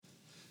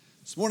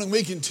This morning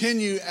we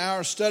continue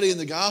our study in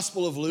the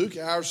Gospel of Luke,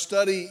 our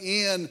study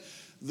in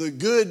the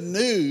good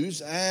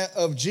news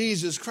of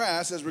Jesus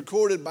Christ as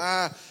recorded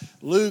by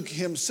Luke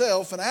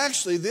himself. And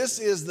actually this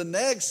is the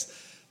next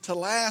to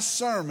last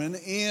sermon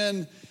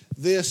in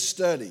this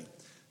study.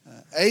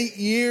 8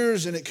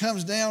 years, and it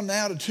comes down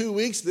now to 2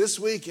 weeks, this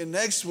week and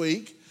next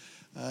week.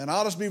 And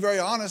I'll just be very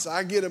honest,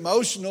 I get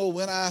emotional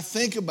when I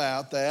think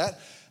about that.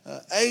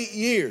 8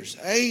 years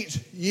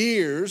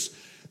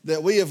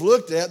that we have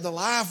looked at the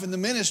life and the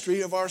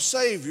ministry of our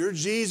Savior,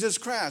 Jesus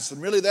Christ. And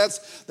really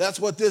that's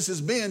what this has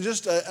been,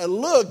 just a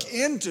look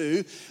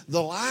into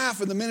the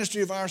life and the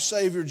ministry of our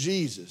Savior,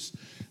 Jesus.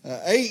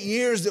 8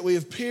 years that we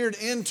have peered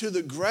into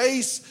the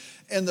grace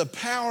and the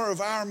power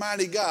of our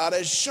mighty God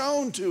as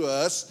shown to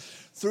us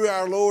through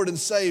our Lord and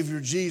Savior,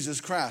 Jesus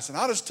Christ. And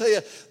I'll just tell you,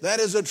 that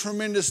is a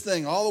tremendous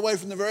thing. All the way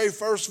from the very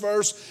first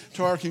verse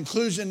to our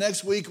conclusion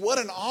next week. What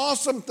an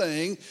awesome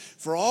thing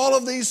for all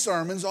of these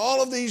sermons,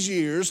 all of these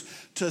years,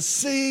 to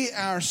see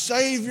our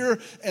Savior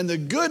and the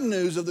good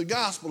news of the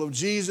gospel of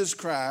Jesus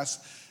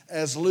Christ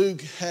as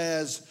Luke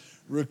has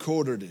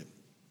recorded it.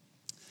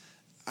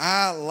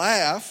 I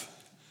laugh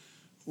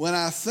when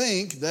I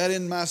think that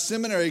in my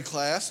seminary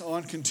class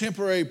on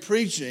contemporary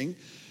preaching,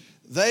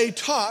 they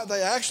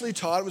actually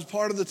taught, it was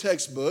part of the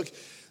textbook,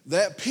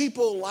 that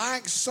people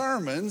like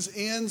sermons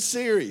in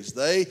series.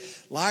 They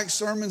like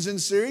sermons in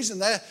series,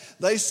 and that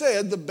they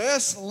said the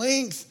best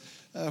length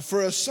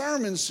for a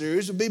sermon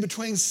series would be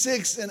between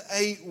 6 and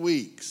 8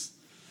 weeks.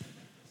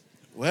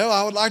 Well,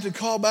 I would like to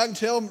call back and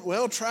tell them,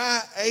 well,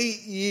 try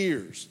 8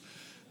 years.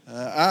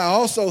 I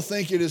also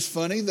think it is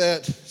funny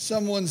that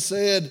someone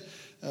said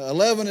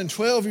 11 and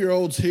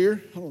 12-year-olds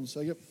here. Hold on a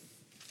second.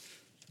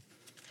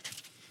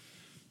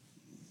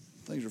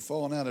 Things are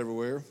falling out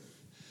everywhere.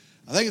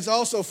 I think it's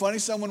also funny,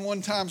 someone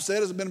one time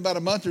said, it's been about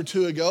a month or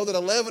two ago, that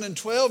 11 and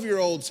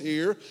 12-year-olds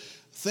here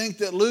think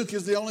that Luke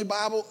is the only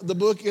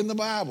book in the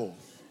Bible.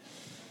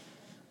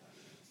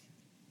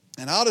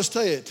 And I'll just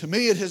tell you, to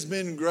me it has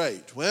been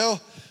great. Well,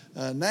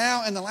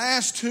 now in the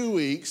last 2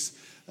 weeks,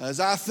 as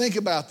I think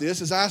about this,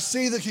 as I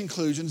see the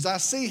conclusions, I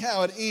see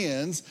how it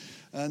ends,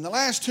 in the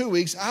last 2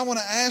 weeks, I want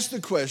to ask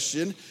the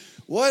question,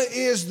 what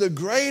is the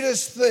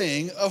greatest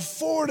thing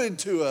afforded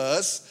to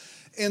us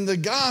in the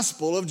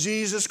gospel of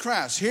Jesus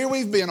Christ? Here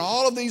we've been,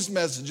 all of these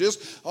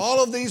messages,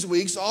 all of these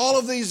weeks, all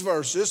of these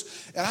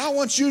verses, and I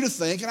want you to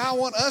think, and I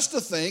want us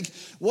to think,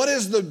 what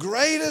is the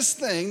greatest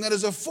thing that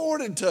is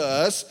afforded to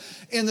us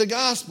in the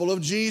gospel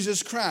of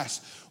Jesus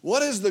Christ?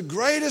 What is the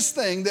greatest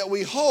thing that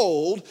we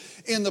hold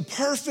in the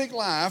perfect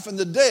life and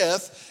the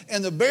death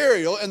and the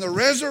burial and the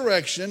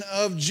resurrection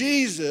of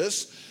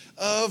Jesus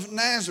of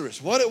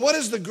Nazareth? What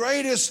is the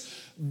greatest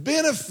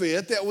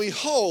benefit that we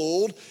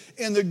hold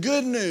in the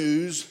good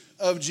news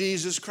of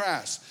Jesus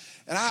Christ?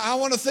 And I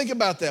want to think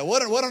about that.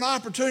 What an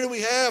opportunity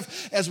we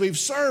have as we've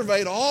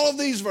surveyed all of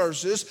these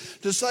verses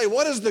to say,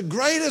 what is the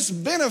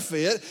greatest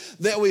benefit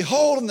that we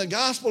hold in the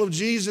gospel of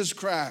Jesus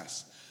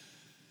Christ?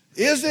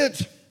 Is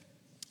it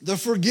the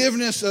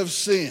forgiveness of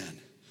sin?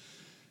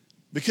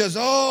 Because,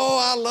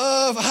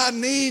 I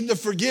need the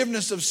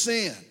forgiveness of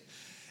sin.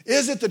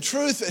 Is it the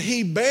truth that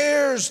He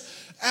bears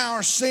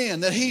our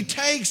sin, that He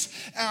takes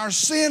our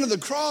sin to the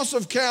cross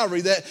of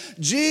Calvary, that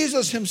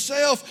Jesus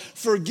Himself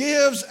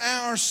forgives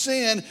our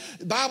sin?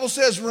 The Bible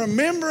says,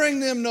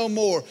 remembering them no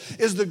more.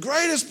 Is the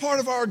greatest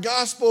part of our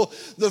gospel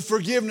the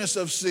forgiveness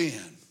of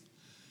sin?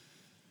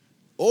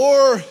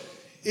 Or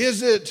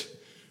is it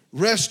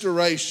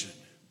restoration?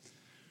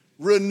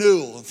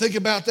 Renewal. Think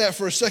about that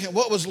for a second.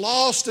 What was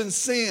lost in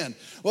sin?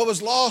 What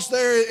was lost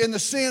there in the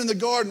sin in the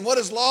garden? What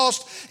is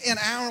lost in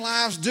our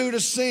lives due to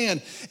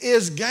sin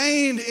is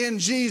gained in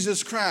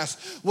Jesus Christ.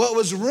 What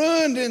was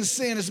ruined in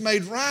sin is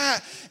made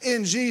right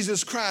in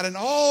Jesus Christ. And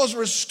all is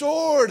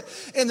restored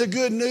in the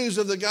good news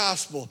of the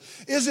gospel.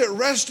 Is it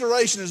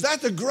restoration? Is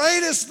that the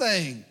greatest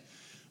thing?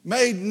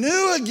 Made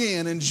new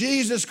again in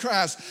Jesus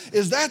Christ.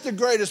 Is that the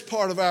greatest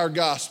part of our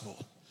gospel?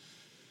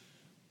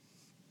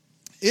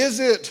 Is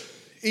it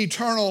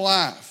eternal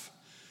life?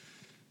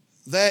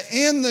 That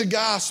in the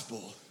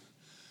gospel,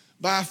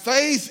 by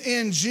faith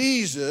in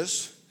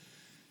Jesus,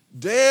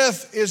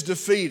 death is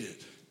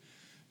defeated.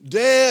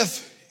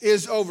 Death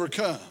is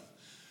overcome.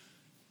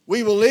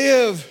 We will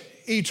live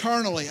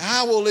eternally.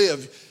 I will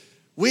live.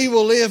 We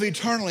will live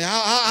eternally.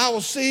 I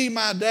will see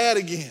my dad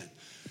again.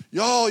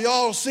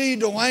 Y'all see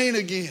Dwayne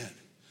again.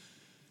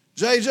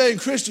 JJ and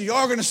Christy, y'all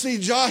are going to see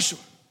Joshua.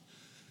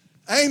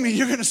 Amy,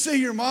 you're going to see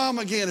your mom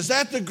again. Is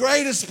that the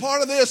greatest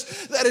part of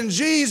this? That in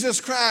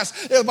Jesus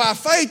Christ, if by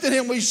faith in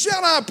Him, we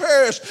shall not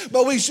perish,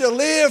 but we shall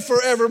live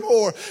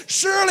forevermore.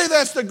 Surely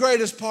that's the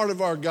greatest part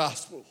of our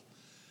gospel.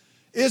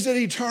 Is it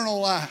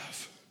eternal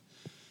life?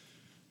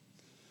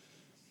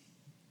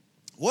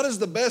 What is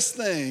the best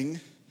thing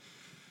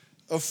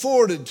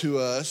afforded to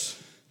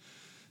us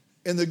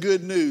in the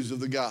good news of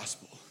the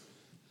gospel?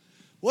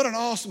 What an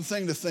awesome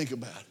thing to think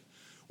about.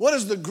 What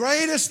is the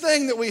greatest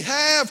thing that we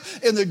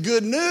have in the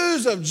good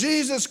news of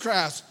Jesus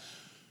Christ?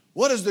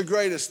 What is the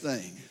greatest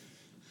thing?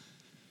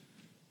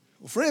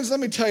 Well, friends, let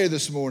me tell you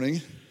this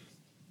morning,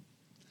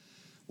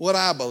 what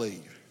I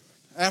believe.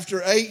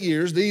 After 8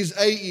 years, these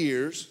 8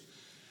 years,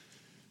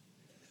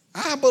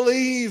 I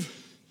believe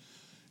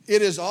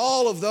it is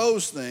all of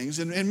those things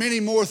and many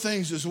more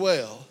things as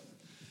well.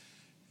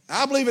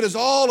 I believe it is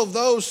all of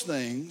those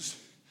things,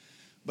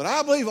 but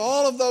I believe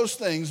all of those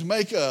things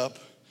make up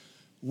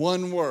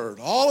one word.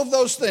 All of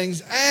those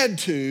things add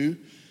to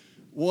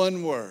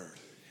one word,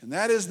 and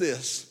that is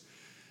this: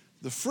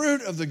 the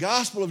fruit of the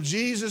gospel of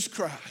Jesus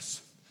Christ.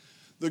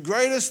 The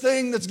greatest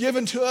thing that's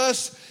given to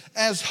us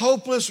as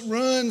hopeless,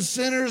 ruined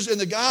sinners in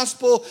the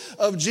gospel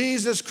of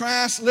Jesus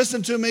Christ,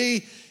 listen to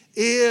me,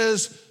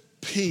 is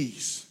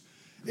peace.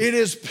 It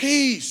is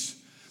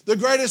peace. The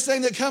greatest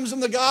thing that comes from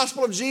the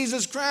gospel of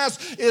Jesus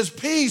Christ is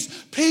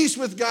peace. Peace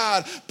with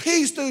God.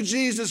 Peace through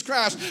Jesus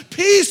Christ.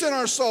 Peace in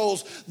our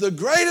souls. The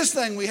greatest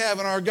thing we have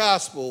in our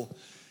gospel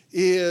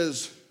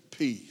is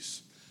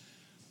peace.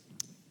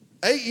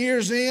 8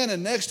 years in,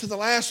 and next to the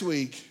last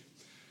week,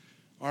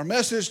 our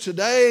message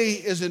today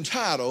is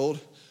entitled,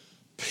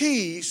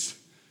 Peace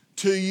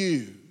to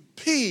You.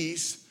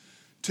 Peace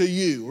to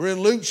You. We're in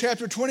Luke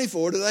chapter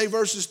 24 today,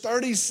 verses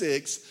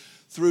 36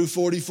 through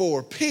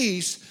 44.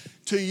 Peace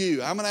to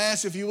you. I'm going to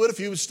ask if you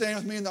would stand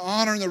with me in the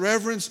honor and the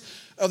reverence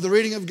of the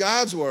reading of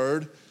God's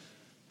Word.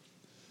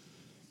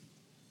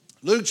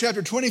 Luke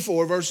chapter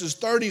 24, verses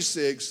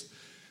 36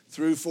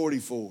 through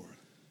 44.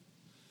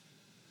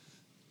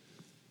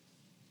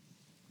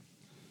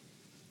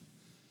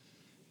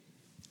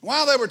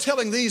 While they were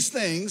telling these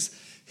things,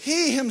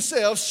 he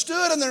himself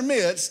stood in their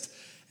midst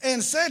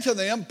and said to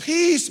them,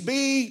 Peace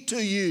be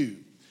to you.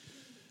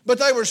 But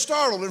they were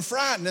startled and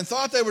frightened and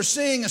thought they were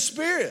seeing a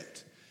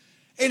spirit.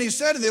 And he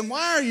said to them,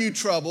 Why are you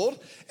troubled?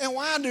 And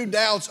why do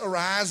doubts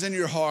arise in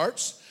your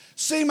hearts?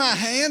 See my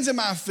hands and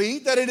my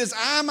feet, that it is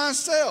I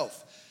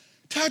myself.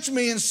 Touch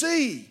me and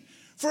see.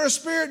 For a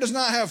spirit does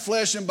not have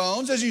flesh and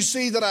bones, as you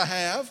see that I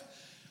have.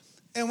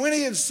 And when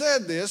he had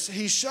said this,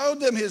 he showed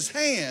them his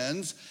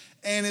hands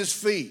and his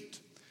feet.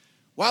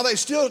 While they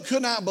still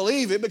could not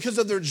believe it because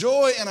of their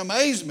joy and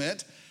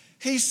amazement,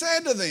 he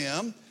said to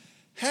them,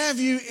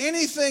 Have you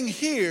anything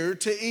here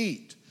to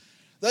eat?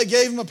 They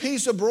gave him a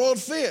piece of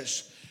broiled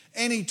fish,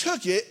 and he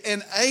took it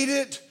and ate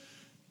it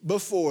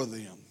before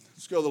them.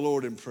 Let's go to the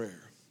Lord in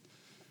prayer.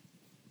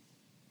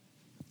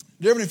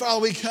 Dear Heavenly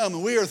Father, we come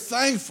and we are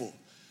thankful.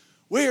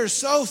 We are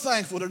so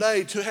thankful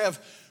today to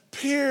have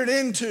peered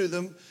into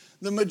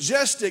the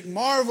majestic,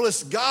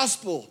 marvelous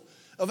gospel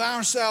of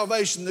our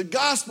salvation, the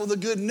gospel, the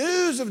good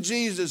news of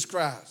Jesus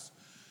Christ.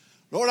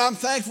 Lord, I'm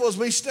thankful as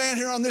we stand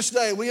here on this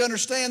day. We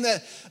understand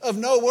that of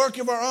no work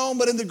of our own,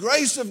 but in the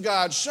grace of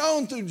God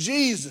shown through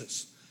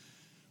Jesus,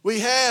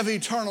 we have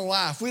eternal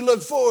life. We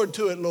look forward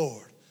to it,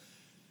 Lord.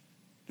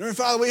 Dear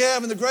Father, we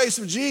have in the grace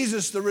of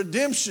Jesus the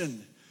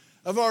redemption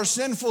of our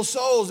sinful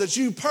souls, that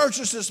you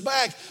purchased us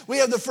back. We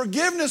have the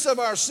forgiveness of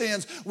our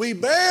sins. We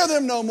bear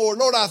them no more.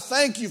 Lord, I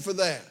thank you for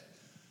that.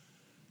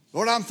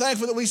 Lord, I'm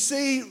thankful that we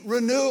see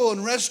renewal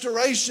and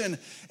restoration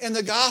in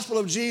the gospel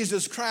of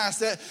Jesus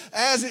Christ, that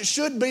as it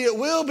should be, it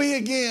will be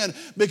again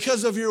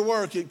because of your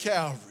work at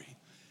Calvary.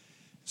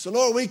 So,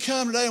 Lord, we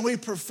come today and we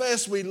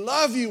profess we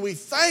love you, we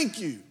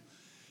thank you,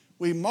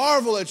 we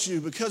marvel at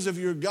you because of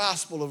your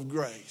gospel of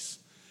grace.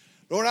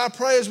 Lord, I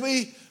pray as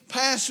we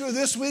pass through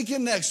this week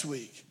and next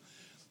week,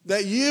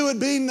 that you would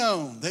be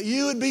known, that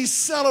you would be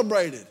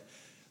celebrated,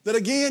 that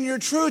again your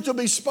truth will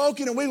be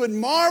spoken and we would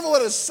marvel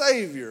at a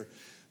Savior,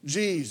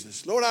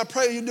 Jesus. Lord, I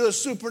pray you do a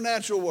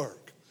supernatural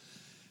work.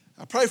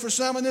 I pray for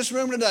some in this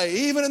room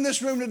today, even in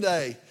this room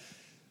today,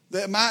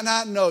 that might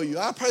not know you.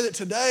 I pray that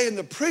today in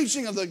the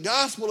preaching of the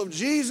gospel of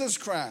Jesus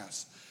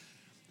Christ,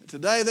 that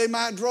today they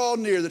might draw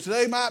near, that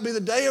today might be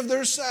the day of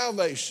their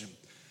salvation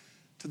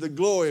to the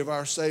glory of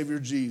our Savior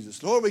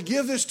Jesus. Lord, we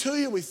give this to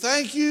you. We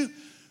thank you.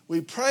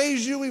 We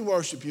praise you. We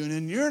worship you. And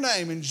in your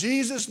name, in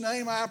Jesus'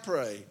 name I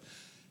pray.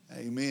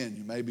 Amen.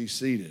 You may be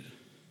seated.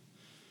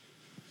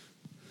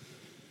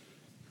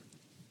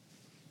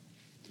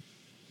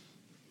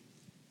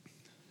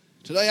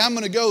 Today I'm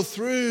going to go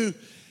through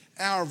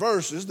our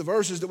verses, the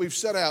verses that we've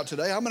set out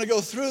today. I'm going to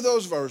go through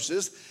those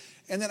verses,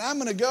 and then I'm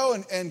going to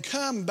go and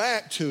come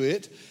back to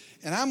it,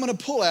 and I'm going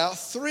to pull out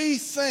 3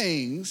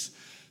 things,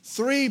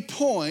 3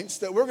 points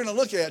that we're going to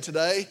look at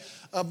today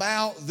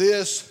about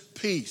this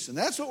peace. And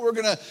that's what we're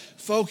going to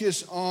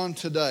focus on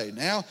today.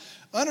 Now,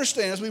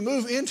 understand, as we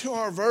move into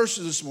our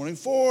verses this morning,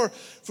 for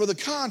the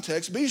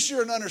context, be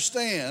sure and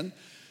understand,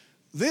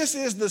 this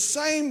is the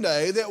same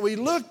day that we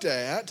looked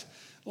at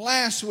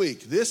last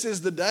week. This is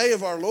the day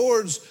of our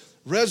Lord's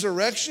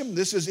resurrection.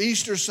 This is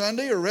Easter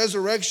Sunday or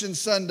Resurrection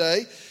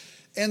Sunday.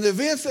 And the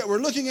events that we're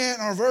looking at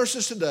in our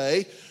verses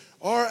today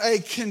are a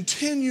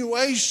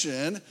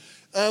continuation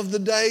of the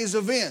day's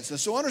events. And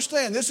so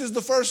understand, this is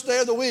the first day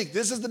of the week.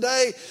 This is the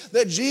day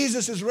that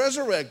Jesus is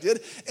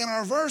resurrected. And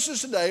our verses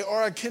today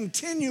are a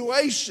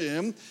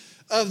continuation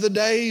of the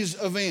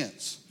day's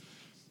events.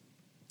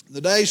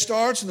 The day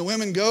starts and the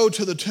women go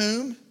to the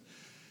tomb.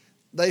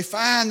 They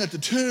find that the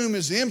tomb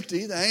is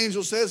empty. The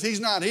angel says he's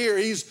not here.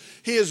 He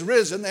is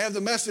risen. They have the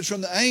message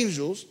from the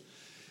angels.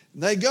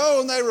 They go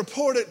and they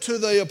report it to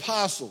the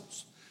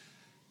apostles.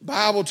 The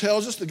Bible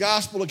tells us, the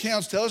gospel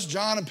accounts tell us,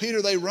 John and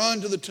Peter, they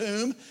run to the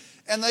tomb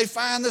and they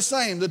find the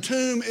same. The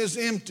tomb is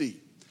empty.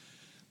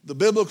 The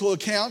biblical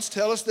accounts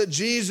tell us that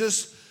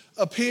Jesus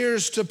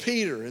appears to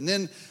Peter. And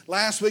then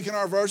last week in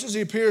our verses,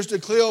 he appears to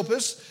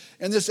Cleopas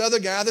and this other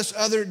guy, this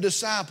other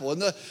disciple.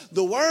 And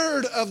the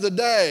word of the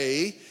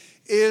day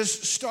is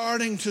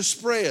starting to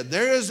spread.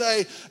 There is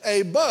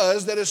a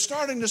buzz that is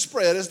starting to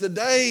spread as the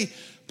day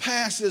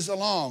passes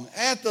along.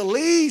 At the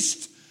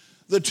least,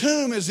 the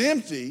tomb is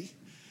empty,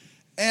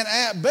 and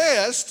at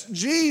best,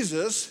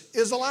 Jesus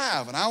is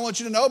alive. And I want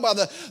you to know by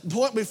the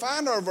point we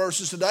find our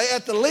verses today,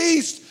 at the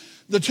least,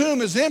 the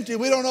tomb is empty.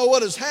 We don't know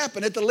what has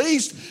happened. At the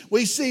least,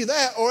 we see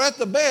that. Or at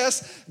the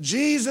best,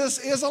 Jesus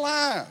is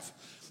alive.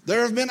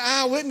 There have been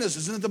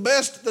eyewitnesses. And at the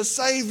best, the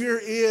Savior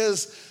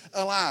is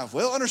alive.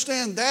 Well,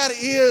 understand that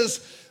is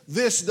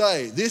this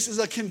day. This is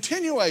a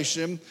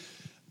continuation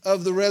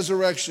of the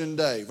resurrection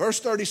day. Verse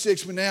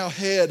 36, we now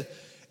head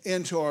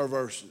into our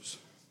verses.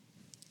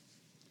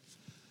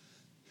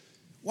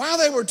 While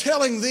they were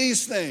telling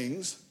these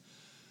things,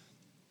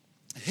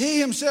 he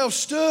himself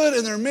stood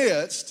in their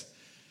midst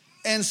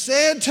and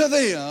said to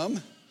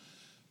them,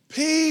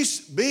 "Peace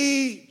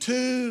be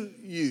to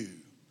you."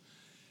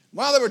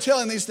 While they were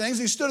telling these things,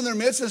 he stood in their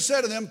midst and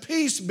said to them,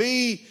 "Peace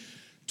be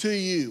to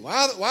you."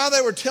 While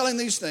they were telling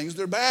these things,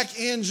 they're back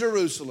in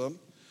Jerusalem.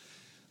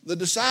 The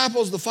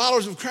disciples, the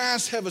followers of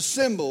Christ, have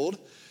assembled,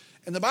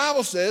 and the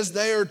Bible says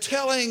they are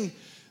telling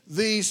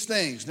these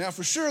things. Now,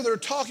 for sure, they're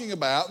talking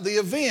about the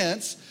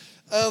events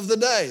of the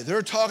day.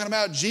 They're talking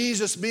about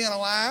Jesus being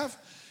alive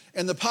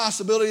and the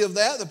possibility of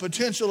that, the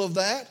potential of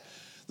that.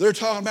 They're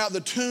talking about the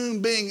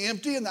tomb being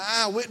empty and the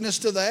eyewitness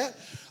to that.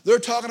 They're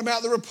talking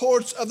about the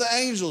reports of the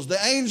angels. The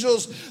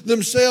angels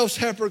themselves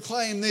have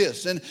proclaimed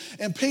this. And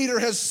Peter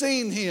has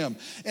seen him.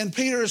 And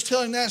Peter is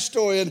telling that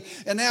story.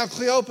 And now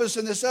Cleopas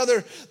and this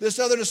other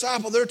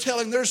disciple, they're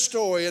telling their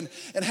story and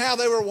how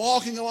they were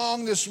walking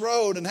along this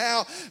road and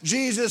how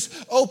Jesus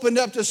opened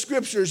up the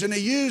scriptures and he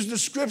used the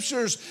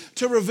scriptures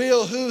to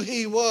reveal who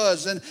he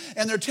was. And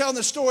they're telling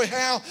the story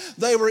how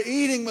they were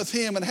eating with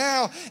him and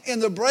how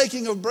in the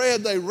breaking of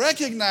bread they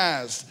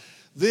recognized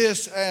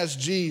this as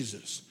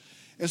Jesus.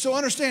 And so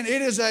understand,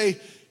 it is a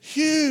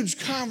huge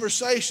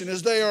conversation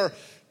as they are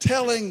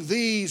telling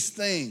these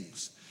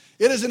things.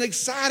 It is an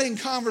exciting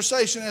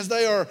conversation as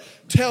they are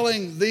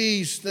telling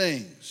these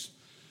things.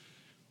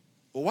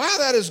 But while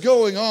that is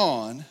going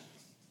on,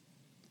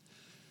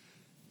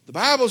 the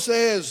Bible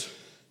says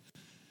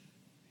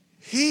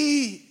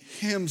he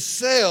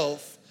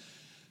himself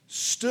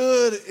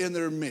stood in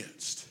their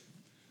midst.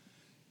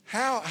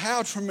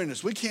 How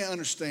tremendous. We can't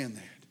understand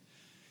that.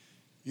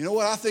 You know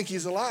what? I think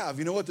he's alive.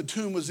 You know what? The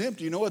tomb was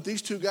empty. You know what?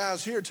 These two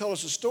guys here tell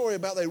us a story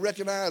about they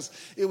recognized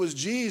it was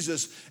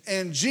Jesus,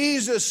 and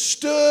Jesus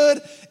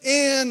stood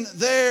in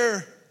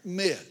their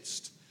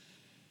midst.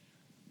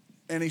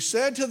 And he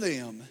said to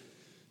them,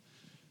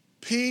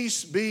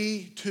 "Peace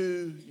be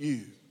to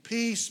you.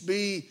 Peace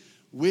be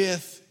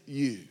with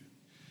you."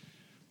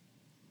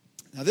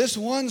 Now, this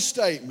one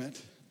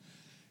statement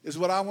is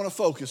what I want to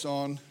focus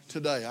on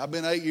today. I've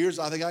been 8 years.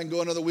 I think I can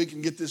go another week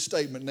and get this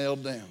statement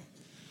nailed down.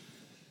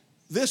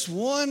 This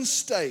one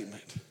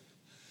statement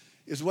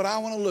is what I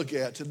want to look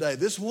at today.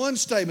 This one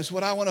statement is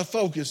what I want to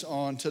focus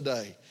on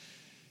today.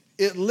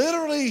 It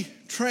literally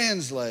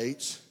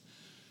translates,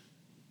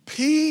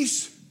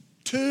 "Peace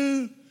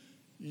to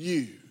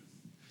you."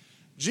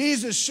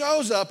 Jesus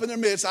shows up in their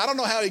midst. I don't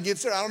know how he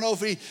gets there. I don't know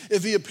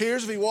if he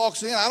appears, if he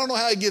walks in. I don't know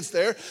how he gets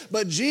there.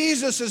 But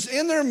Jesus is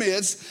in their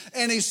midst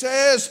and he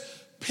says,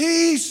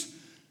 "Peace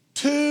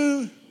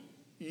to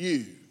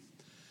you."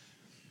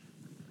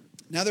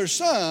 Now there's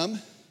some,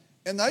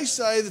 and they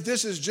say that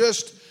this is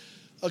just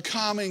a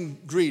common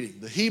greeting,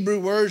 the Hebrew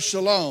word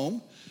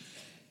shalom,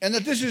 and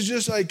that this is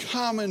just a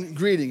common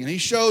greeting. And he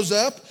shows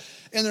up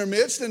in their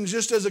midst, and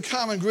just as a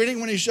common greeting,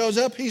 when he shows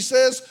up, he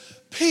says,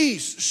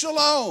 "Peace,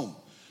 shalom."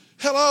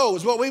 Hello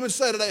is what we would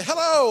say today.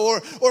 Hello,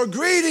 or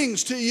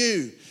greetings to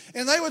you.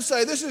 And they would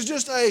say this is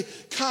just a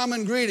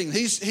common greeting.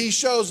 He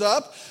shows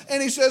up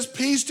and he says,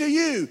 "Peace to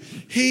you."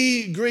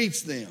 He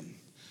greets them.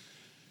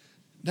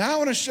 Now I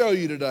want to show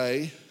you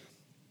today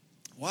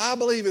why I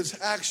believe it's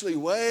actually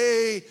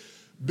way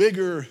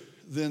bigger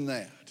than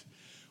that.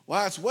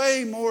 Why it's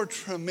way more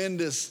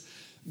tremendous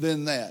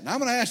than that. And I'm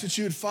going to ask that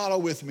you would follow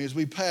with me as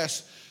we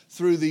pass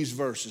through these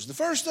verses. The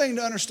first thing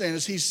to understand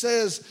is he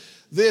says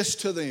this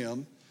to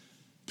them,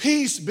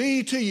 "Peace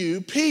be to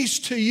you, peace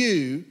to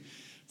you."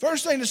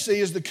 First thing to see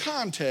is the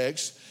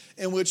context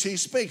in which he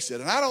speaks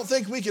it. And I don't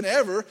think we can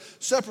ever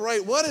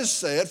separate what is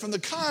said from the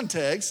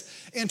context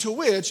into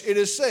which it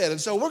is said. And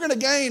so we're going to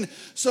gain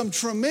some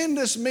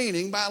tremendous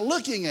meaning by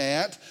looking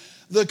at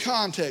the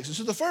context. And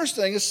so the first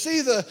thing is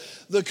see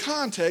the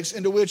context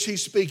into which he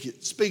speaks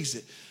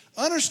it.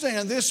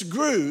 Understand this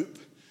group,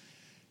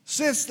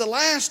 since the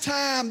last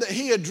time that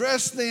he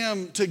addressed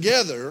them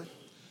together,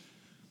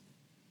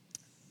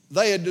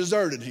 they had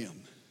deserted him.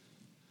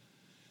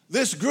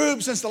 This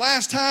group, since the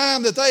last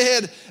time that they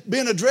had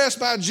been addressed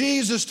by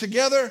Jesus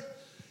together,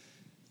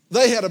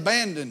 they had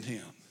abandoned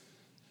him.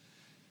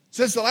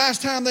 Since the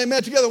last time they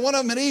met together, one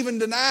of them had even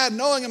denied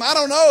knowing him. I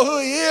don't know who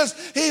he is.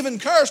 He even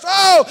cursed,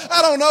 oh,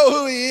 I don't know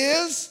who he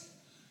is.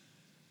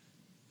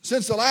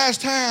 Since the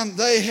last time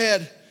they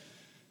had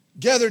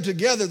gathered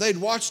together, they'd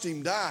watched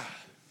him die.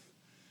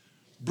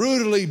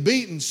 Brutally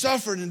beaten,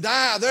 suffered, and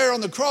die there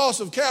on the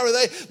cross of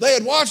Calvary. They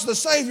had watched the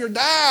Savior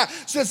die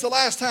since the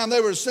last time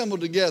they were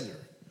assembled together.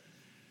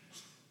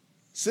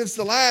 Since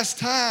the last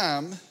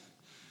time,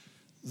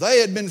 they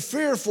had been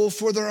fearful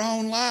for their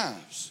own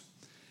lives.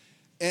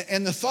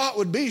 And the thought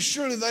would be,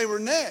 surely they were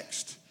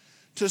next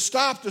to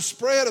stop the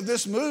spread of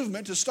this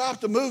movement, to stop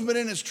the movement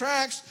in its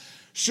tracks.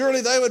 Surely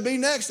they would be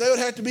next. They would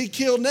have to be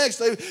killed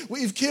next.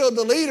 We've killed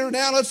the leader.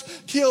 Now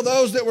let's kill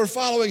those that were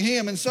following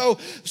him. And so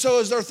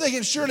as they're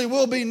thinking, surely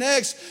we'll be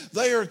next,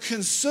 they are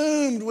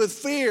consumed with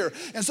fear.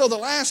 And so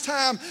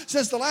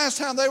since the last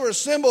time they were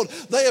assembled,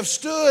 they have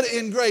stood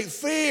in great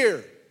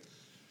fear.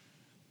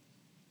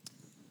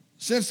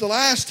 Since the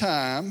last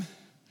time,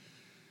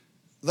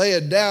 they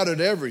had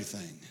doubted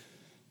everything.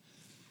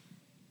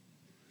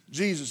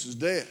 Jesus is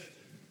dead.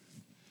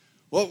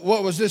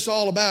 What was this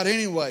all about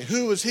anyway?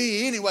 Who was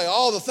he anyway?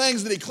 All the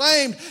things that he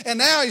claimed, and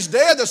now he's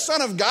dead, the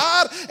Son of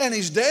God, and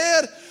he's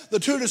dead. The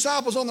two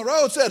disciples on the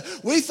road said,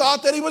 we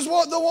thought that he was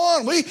the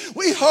one.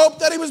 We hoped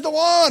that he was the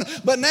one,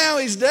 but now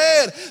he's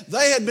dead.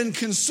 They had been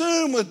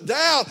consumed with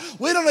doubt.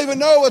 We don't even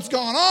know what's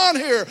going on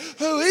here.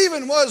 Who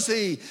even was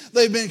he?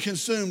 They've been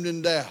consumed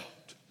in doubt.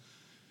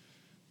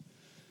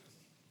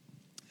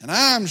 And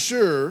I'm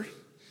sure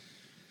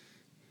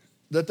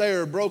that they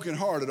are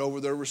brokenhearted over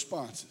their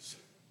responses.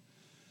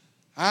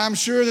 I'm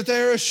sure that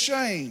they're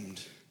ashamed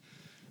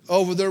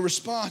over their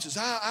responses.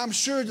 I'm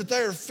sure that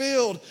they are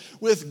filled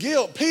with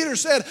guilt. Peter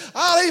said,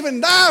 I'll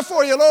even die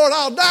for you, Lord.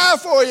 I'll die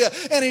for you.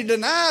 And he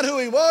denied who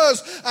he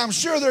was. I'm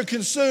sure they're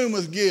consumed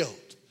with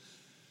guilt.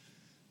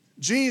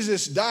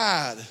 Jesus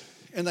died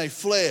and they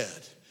fled.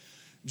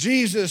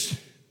 Jesus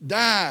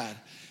died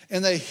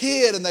and they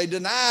hid and they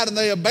denied and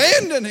they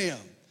abandoned him.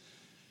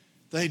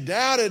 They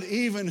doubted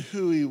even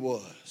who he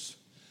was.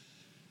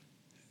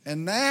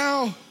 And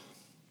now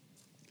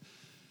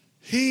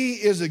he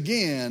is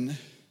again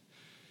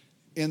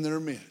in their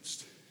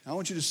midst. I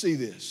want you to see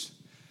this.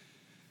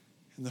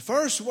 And the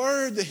first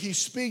word that he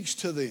speaks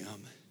to them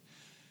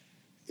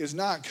is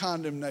not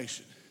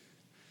condemnation.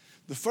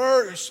 The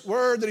first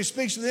word that he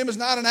speaks to them is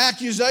not an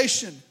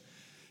accusation.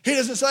 He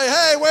doesn't say,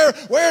 hey,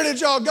 where did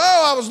y'all go?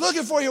 I was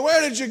looking for you.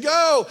 Where did you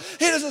go?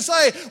 He doesn't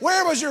say,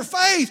 where was your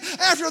faith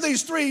after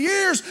these 3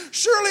 years?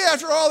 Surely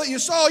after all that you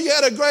saw, you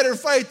had a greater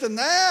faith than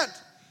that.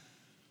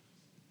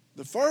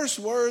 The first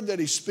word that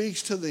he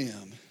speaks to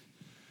them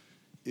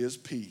is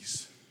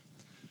peace.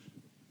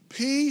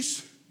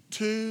 Peace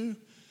to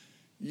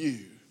you.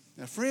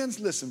 Now, friends,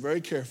 listen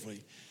very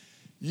carefully.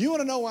 You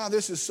want to know why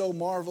this is so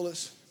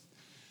marvelous?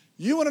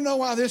 You want to know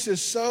why this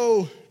is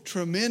so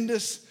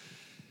tremendous?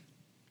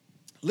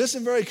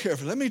 Listen very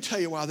carefully. Let me tell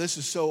you why this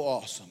is so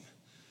awesome.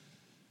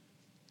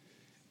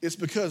 It's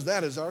because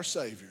that is our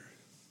Savior.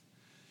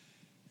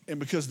 And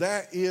because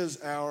that is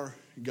our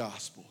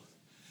gospel.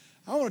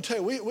 I want to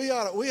tell you, we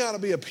ought to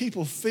be a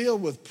people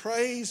filled with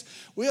praise.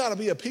 We ought to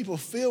be a people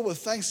filled with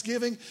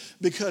thanksgiving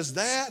because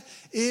that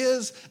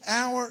is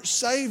our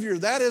Savior.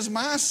 That is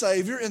my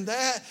Savior, and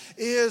that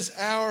is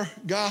our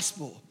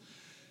gospel.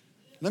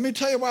 Let me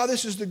tell you why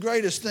this is the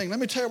greatest thing. Let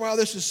me tell you why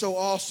this is so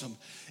awesome.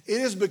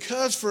 It is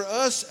because for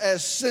us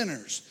as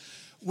sinners,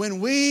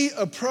 when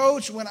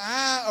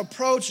I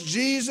approach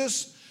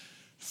Jesus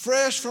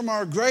fresh from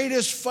our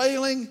greatest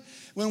failing,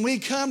 when we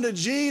come to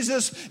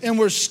Jesus and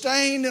we're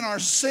stained in our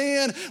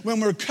sin,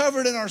 when we're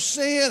covered in our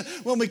sin,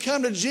 when we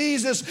come to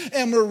Jesus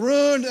and we're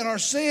ruined in our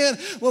sin,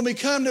 when we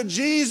come to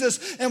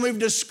Jesus and we've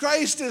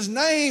disgraced his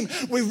name,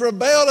 we've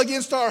rebelled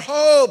against our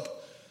hope,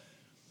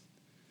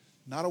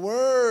 not a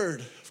word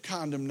of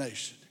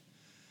condemnation.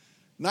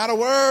 Not a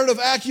word of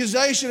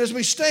accusation as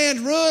we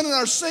stand ruined in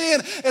our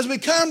sin. As we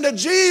come to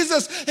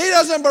Jesus, he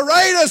doesn't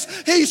berate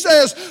us. He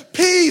says,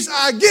 peace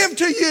I give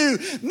to you,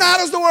 not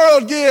as the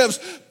world gives.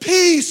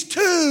 Peace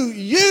to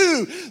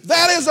you.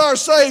 That is our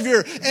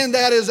Savior, and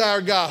that is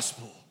our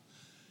gospel.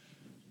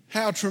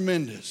 How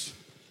tremendous.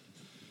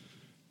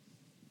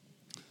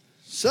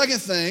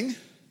 Second thing,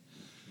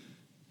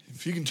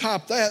 if you can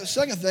top that, the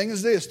second thing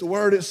is this, the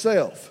word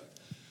itself.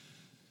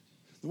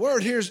 The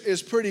word here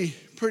is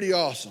pretty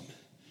awesome.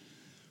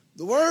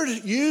 The word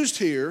used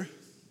here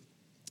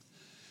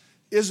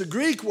is a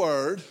Greek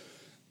word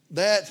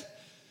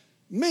that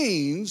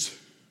means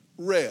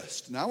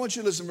rest. Now, I want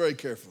you to listen very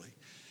carefully.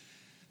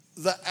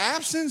 The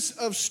absence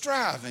of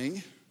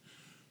striving,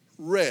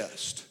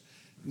 rest.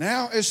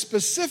 Now, it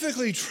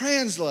specifically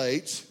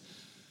translates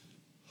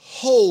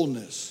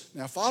wholeness.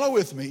 Now, follow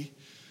with me.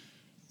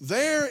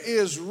 There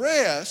is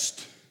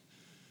rest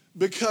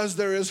because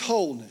there is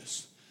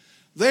wholeness.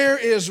 There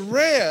is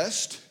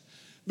rest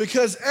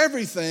because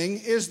everything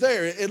is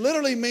there. It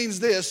literally means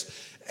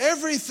this: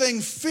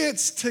 everything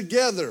fits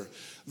together.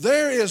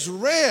 There is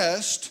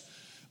rest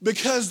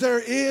because there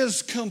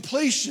is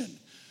completion.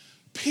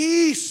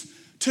 Peace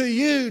To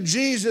you,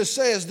 Jesus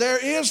says, there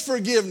is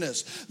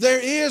forgiveness, there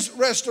is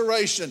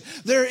restoration,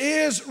 there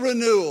is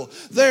renewal,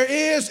 there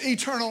is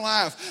eternal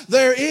life,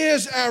 there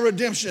is our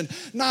redemption.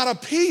 Not a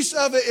piece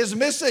of it is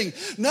missing.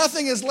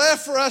 Nothing is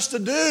left for us to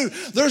do.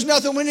 There's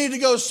nothing we need to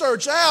go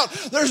search out.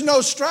 There's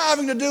no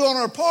striving to do on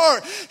our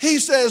part. He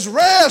says,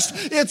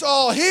 rest, it's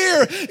all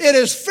here, it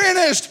is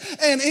finished,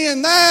 and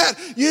in that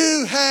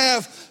you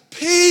have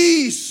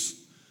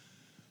peace.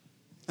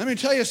 Let me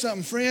tell you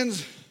something,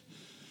 friends.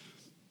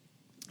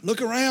 Look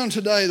around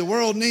today. The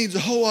world needs a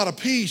whole lot of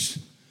peace.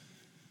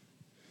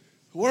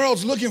 The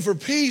world's looking for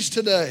peace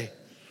today.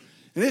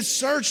 And it's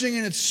searching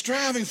and it's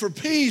striving for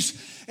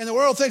peace. And the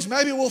world thinks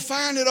maybe we'll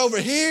find it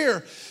over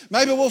here.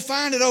 Maybe we'll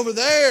find it over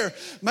there.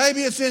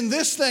 Maybe it's in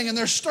this thing. And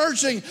they're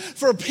searching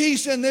for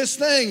peace in this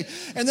thing.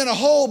 And then a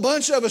whole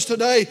bunch of us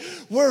today,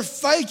 we're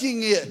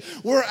faking it.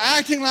 We're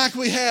acting like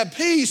we have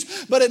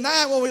peace. But at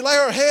night when we lay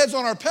our heads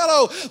on our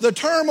pillow, the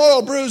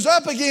turmoil brews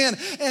up again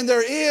and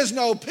there is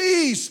no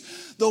peace.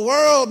 The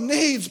world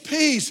needs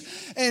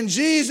peace. And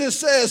Jesus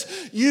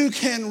says, you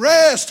can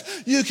rest.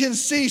 You can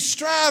cease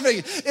striving.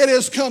 It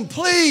is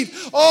complete.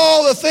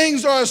 All the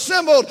things are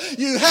assembled.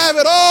 You have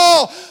it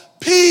all.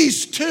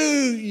 Peace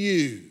to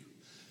you.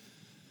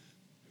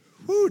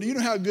 Whew, do you know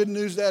how good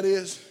news that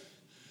is?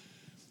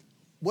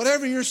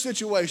 Whatever your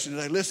situation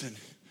today, listen,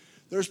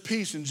 there's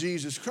peace in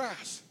Jesus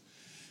Christ.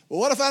 Well,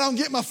 what if I don't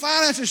get my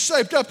finances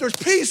shaped up? There's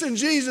peace in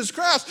Jesus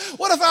Christ.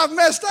 What if I've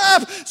messed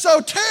up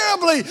so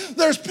terribly?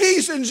 There's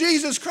peace in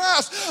Jesus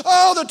Christ.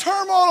 Oh, the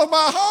turmoil of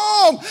my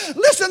home.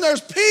 Listen,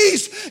 there's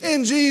peace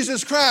in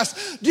Jesus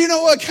Christ. Do you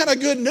know what kind of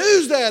good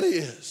news that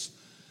is?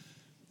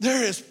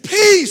 There is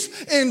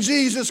peace in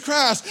Jesus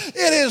Christ.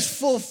 It is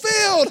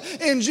fulfilled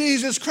in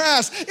Jesus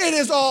Christ. It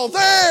is all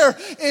there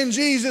in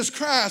Jesus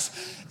Christ.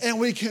 And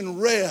we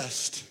can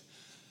rest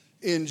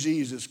in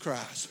Jesus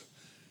Christ.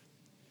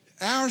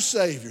 Our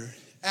Savior,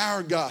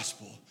 our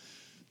gospel,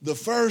 the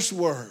first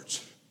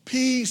words,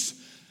 peace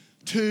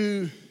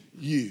to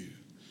you.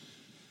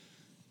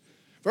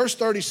 Verse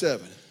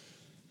 37.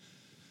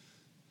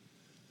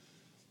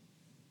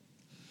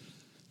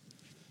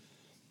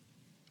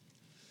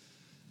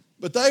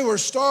 But they were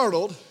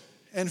startled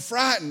and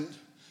frightened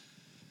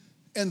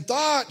and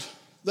thought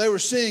they were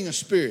seeing a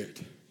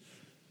spirit.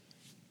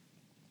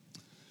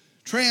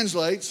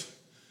 Translates,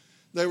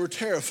 they were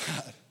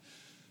terrified.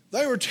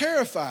 They were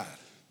terrified.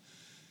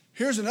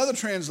 Here's another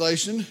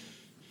translation.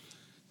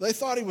 They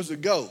thought he was a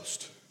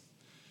ghost.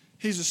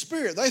 He's a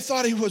spirit. They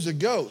thought he was a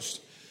ghost.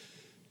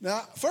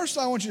 Now, first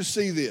I want you to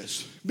see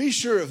this. Be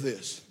sure of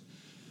this.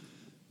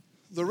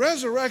 The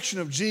resurrection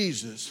of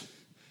Jesus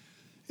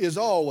is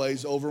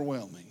always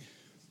overwhelming.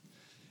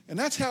 And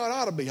that's how it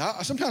ought to be.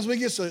 Sometimes we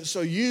get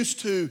so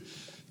used to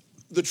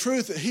the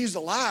truth that he's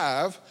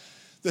alive,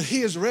 that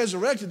he is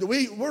resurrected, that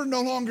we're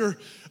no longer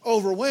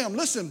overwhelmed.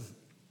 Listen,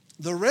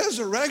 the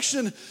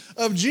resurrection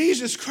of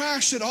Jesus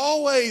Christ should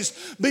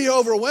always be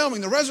overwhelming.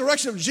 The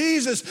resurrection of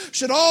Jesus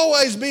should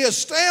always be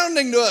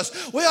astounding to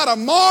us. We ought to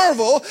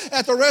marvel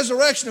at the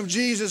resurrection of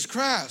Jesus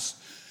Christ.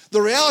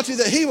 The reality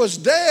that he was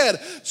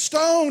dead,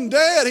 stone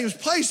dead. He was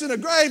placed in a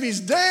grave. He's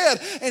dead.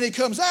 And he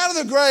comes out of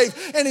the grave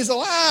and he's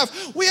alive.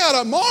 We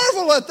ought to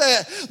marvel at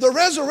that. The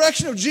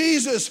resurrection of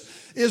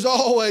Jesus is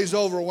always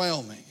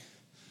overwhelming.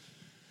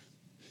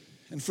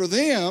 And for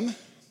them,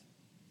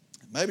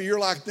 maybe you're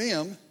like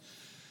them,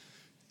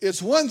 it's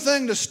one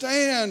thing to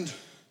stand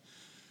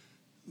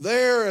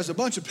there as a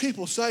bunch of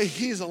people say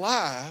he's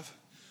alive,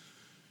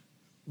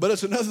 but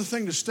it's another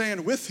thing to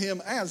stand with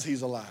him as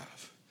he's alive.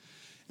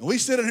 And we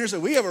sit in here and say,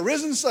 we have a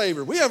risen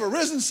Savior. We have a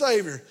risen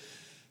Savior.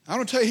 I'm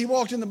going to tell you, he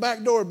walked in the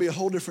back door, it'd be a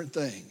whole different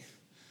thing.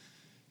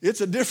 It's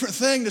a different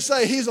thing to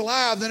say he's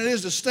alive than it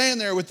is to stand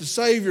there with the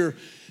Savior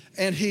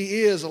and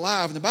he is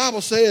alive. And the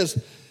Bible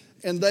says,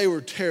 and they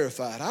were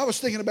terrified. I was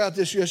thinking about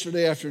this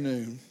yesterday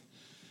afternoon.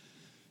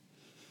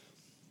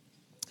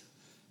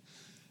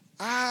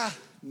 I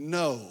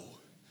know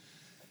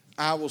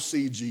I will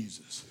see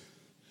Jesus.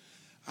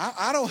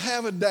 I don't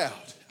have a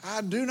doubt. I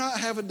do not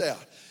have a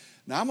doubt.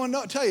 Now, I'm going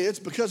to tell you, it's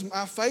because of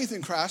my faith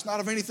in Christ, not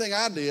of anything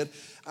I did.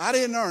 I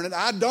didn't earn it.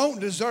 I don't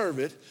deserve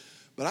it.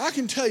 But I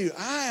can tell you,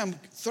 I am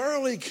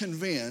thoroughly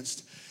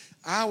convinced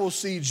I will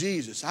see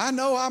Jesus. I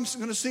know I'm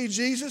going to see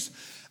Jesus.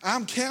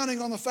 I'm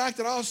counting on the fact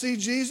that I'll see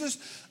Jesus.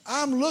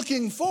 I'm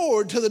looking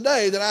forward to the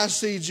day that I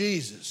see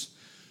Jesus.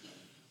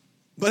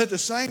 But at the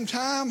same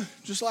time,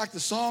 just like the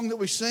song that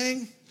we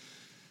sing,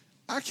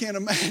 I can't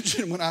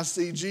imagine when I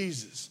see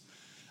Jesus.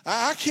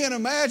 I can't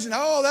imagine,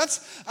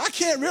 I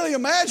can't really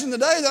imagine the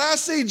day that I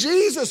see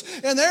Jesus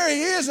and there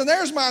he is and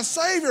there's my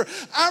Savior.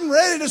 I'm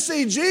ready to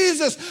see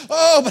Jesus.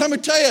 Oh, but let me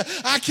tell you,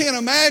 I can't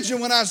imagine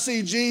when I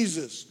see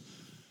Jesus.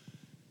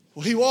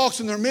 Well, he walks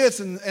in their midst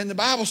and the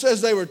Bible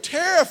says they were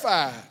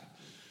terrified.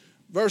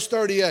 Verse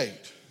 38.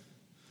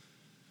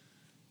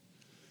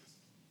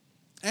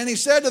 And he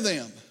said to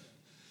them,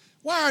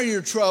 why are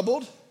you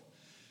troubled?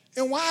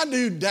 And why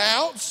do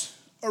doubts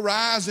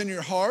arise in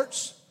your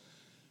hearts?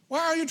 Why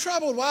are you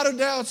troubled? Why do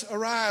doubts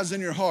arise in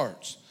your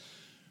hearts?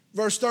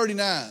 Verse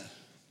 39.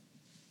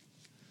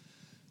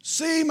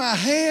 See my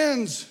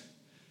hands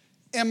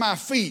and my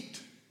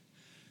feet,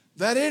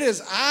 that it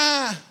is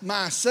I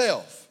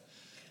myself.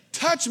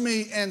 Touch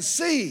me and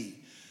see,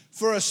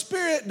 for a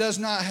spirit does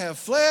not have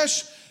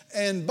flesh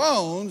and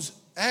bones,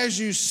 as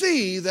you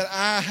see that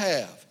I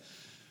have.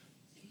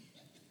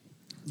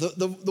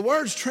 The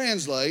words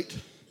translate,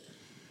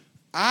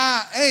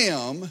 I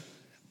am,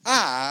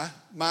 I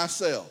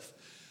myself.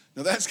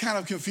 Now that's kind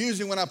of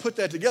confusing when I put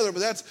that together,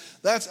 but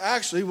that's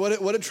actually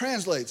what it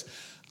translates.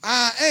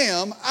 I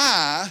am,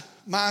 I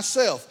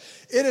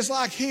myself. It is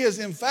like he is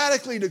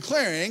emphatically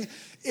declaring,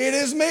 it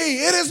is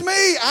me,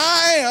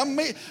 I am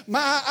me,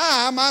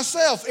 I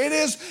myself, it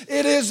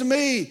is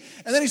me.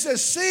 And then he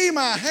says, see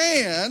my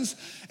hands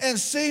and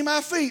see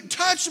my feet,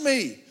 touch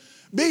me.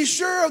 Be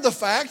sure of the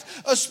fact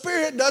a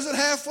spirit doesn't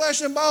have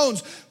flesh and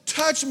bones.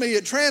 Touch me,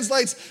 it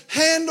translates,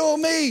 handle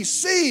me,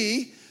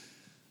 see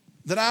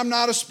that I'm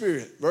not a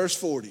spirit. Verse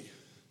 40.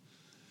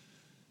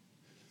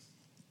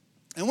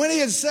 And when he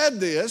had said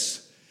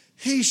this,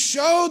 he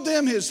showed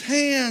them his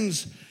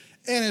hands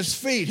and his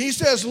feet. He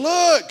says,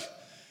 look,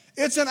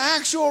 it's an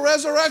actual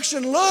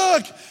resurrection.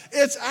 Look,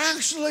 it's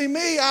actually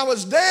me. I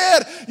was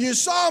dead. You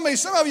saw me.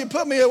 Some of you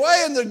put me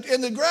away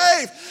in the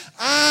grave.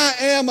 I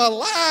am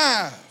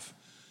alive.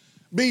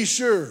 Be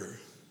sure.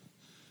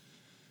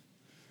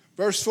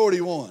 Verse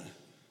 41.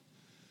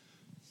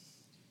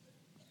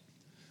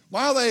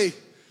 While they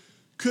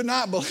could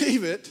not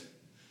believe it,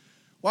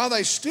 while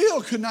they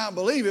still could not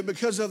believe it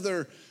because of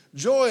their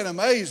joy and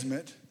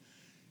amazement,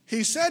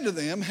 he said to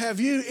them,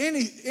 have you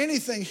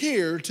anything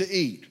here to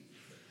eat?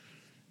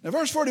 Now,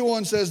 verse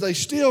 41 says they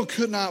still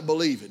could not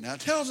believe it. Now,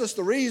 it tells us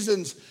the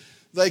reasons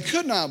they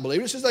could not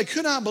believe it. It says they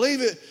could not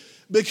believe it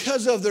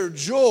because of their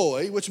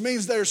joy, which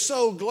means they're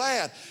so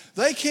glad.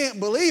 They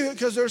can't believe it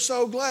because they're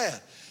so glad.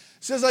 It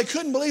says they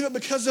couldn't believe it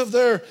because of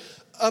their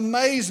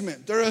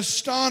amazement, their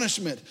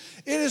astonishment.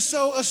 It is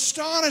so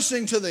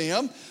astonishing to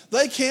them,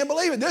 they can't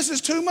believe it. This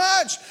is too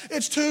much.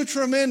 It's too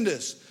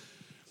tremendous.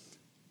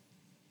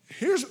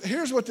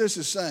 Here's what this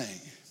is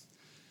saying.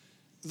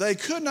 They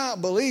could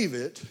not believe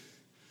it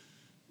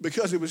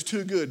because it was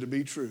too good to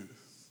be true.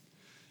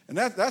 And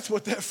that's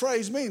what that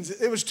phrase means.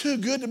 It was too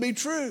good to be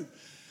true.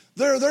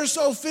 They're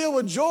so filled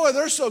with joy.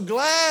 They're so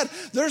glad.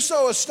 They're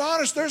so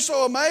astonished. They're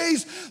so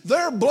amazed.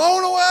 They're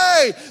blown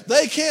away.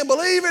 They can't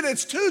believe it.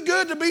 It's too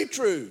good to be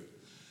true.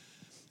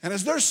 And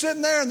as they're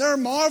sitting there and they're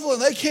marveling,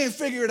 they can't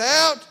figure it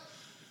out,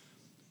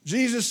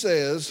 Jesus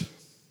says,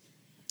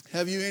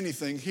 have you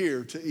anything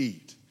here to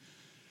eat?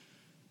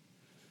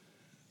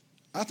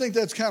 I think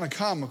that's kind of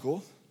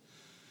comical.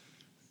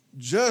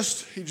 He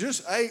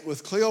just ate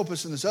with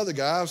Cleopas and this other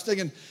guy. I was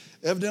thinking,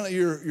 evidently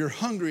you're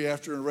hungry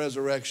after a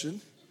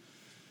resurrection.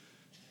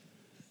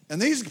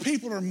 And these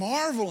people are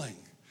marveling.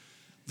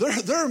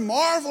 They're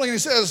marveling. And he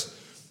says,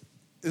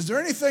 is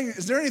there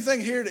anything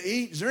here to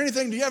eat? Do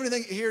you have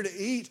anything here to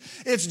eat?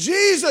 It's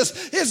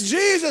Jesus. It's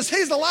Jesus.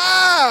 He's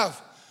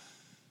alive.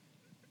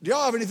 Do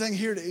y'all have anything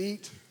here to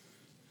eat?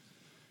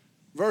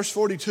 Verse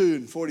 42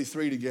 and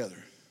 43 together.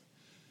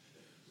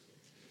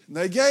 And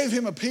they gave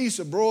him a piece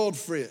of broiled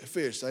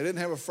fish. They didn't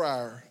have a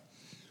fryer.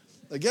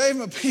 They gave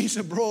him a piece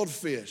of broiled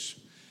fish.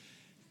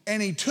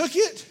 And he took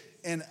it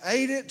and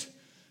ate it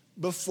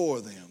before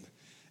them.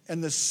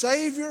 And the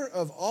Savior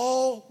of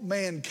all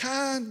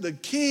mankind, the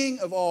King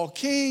of all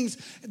kings,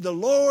 the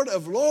Lord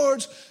of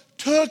lords,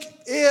 took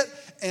it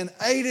and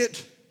ate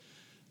it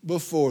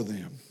before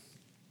them.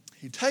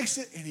 He takes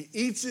it and he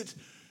eats it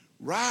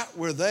right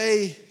where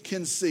they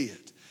can see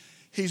it.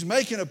 He's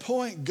making a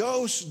point,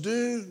 ghosts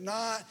do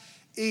not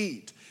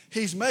eat.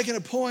 He's making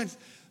a point,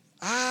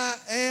 I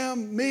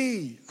am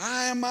me.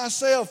 I am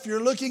myself.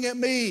 You're looking at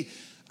me.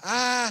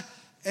 I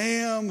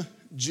am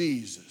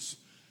Jesus,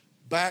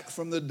 back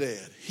from the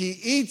dead. He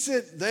eats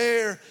it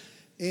there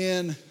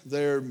in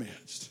their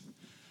midst.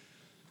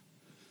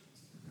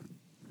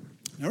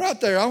 Now right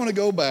there, I want to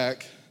go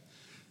back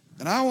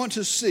and I want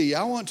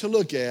to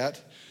look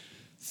at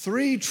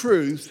three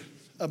truths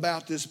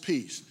about this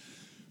piece.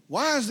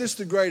 Why is this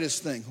the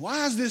greatest thing?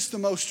 Why is this the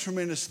most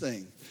tremendous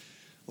thing?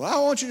 Well, I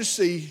want you to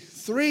see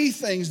three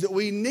things that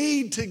we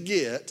need to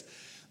get,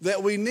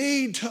 that we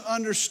need to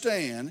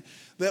understand,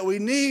 that we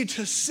need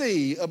to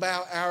see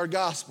about our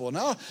gospel.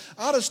 Now,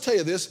 I'll just tell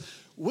you this.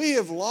 We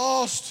have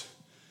lost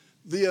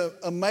the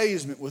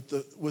amazement with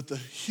the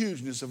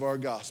hugeness of our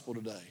gospel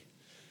today.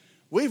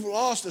 We've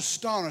lost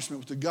astonishment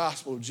with the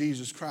gospel of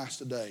Jesus Christ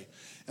today.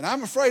 And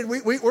I'm afraid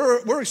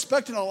we're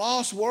expecting a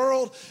lost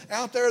world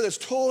out there that's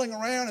toiling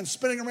around and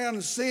spinning around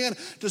in sin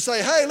to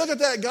say, hey, look at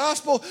that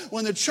gospel,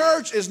 when the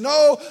church is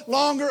no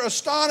longer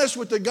astonished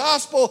with the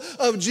gospel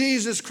of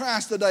Jesus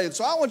Christ today. And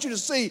so I want you to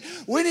see,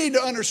 we need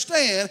to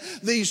understand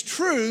these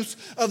truths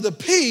of the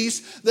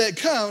peace that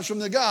comes from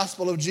the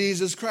gospel of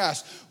Jesus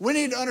Christ. We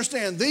need to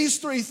understand these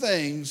three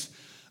things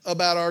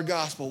about our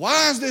gospel.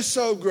 Why is this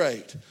so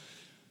great?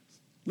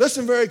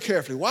 Listen very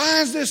carefully. Why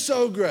is this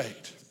so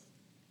great?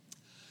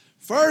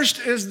 First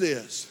is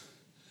this.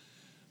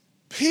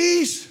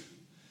 Peace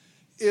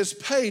is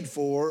paid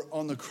for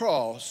on the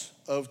cross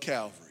of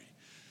Calvary.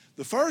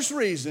 The first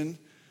reason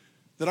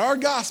that our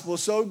gospel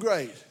is so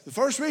great. The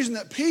first reason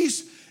that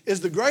peace is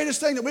the greatest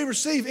thing that we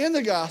receive in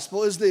the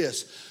gospel is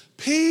this.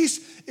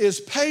 Peace is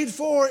paid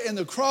for in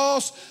the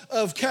cross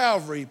of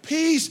Calvary.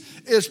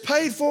 Peace is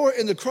paid for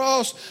in the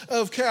cross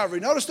of Calvary.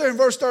 Notice there in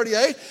verse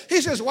 38,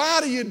 he says, why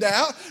do you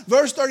doubt?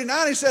 Verse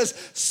 39, he says,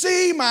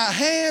 see my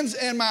hands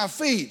and my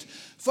feet.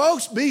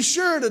 Folks, be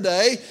sure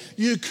today,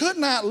 you could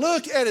not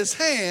look at his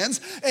hands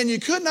and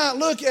you could not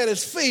look at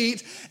his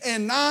feet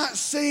and not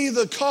see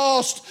the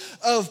cost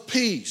of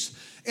peace.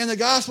 In the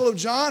Gospel of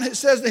John, it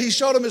says that he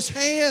showed him his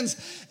hands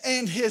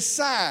and his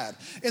side.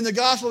 In the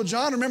Gospel of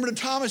John, remember to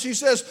Thomas, he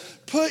says,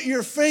 put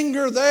your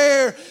finger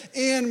there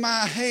in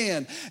my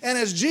hand. And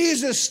as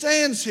Jesus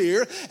stands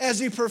here, as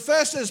he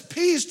professes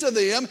peace to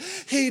them,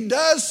 he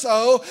does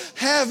so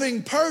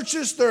having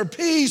purchased their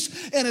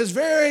peace in his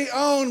very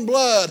own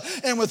blood.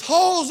 And with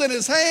holes in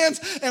his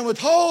hands, and with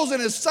holes in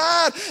his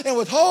side, and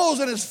with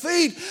holes in his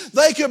feet,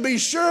 they could be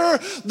sure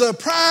the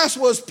price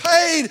was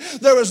paid.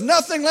 There was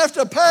nothing left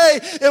to pay.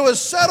 It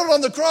was settled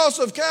on the cross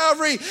of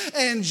Calvary,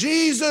 and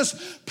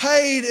Jesus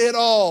paid it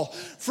all.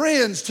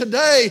 Friends,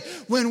 today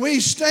when we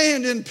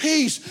stand in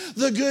peace,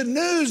 the good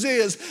news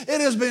is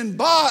it has been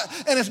bought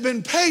and it's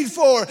been paid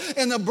for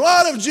in the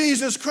blood of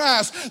Jesus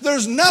Christ.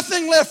 There's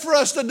nothing left for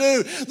us to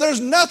do. There's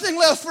nothing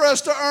left for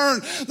us to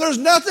earn. There's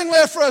nothing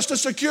left for us to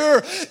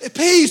secure.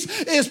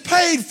 Peace is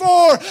paid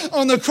for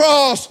on the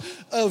cross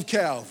of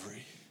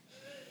Calvary.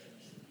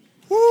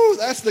 Woo,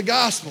 that's the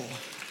gospel.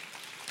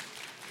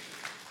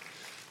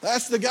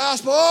 That's the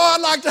gospel. Oh,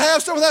 I'd like to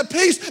have some of that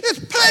peace. It's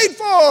paid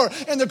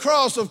for in the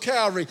cross of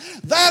Calvary.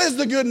 That is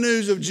the good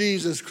news of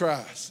Jesus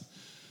Christ.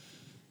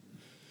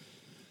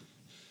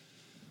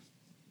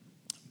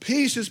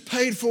 Peace is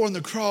paid for in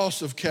the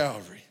cross of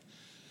Calvary.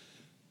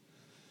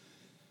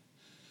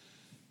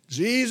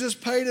 Jesus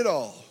paid it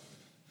all.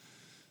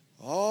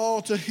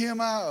 All to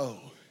him I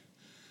owe.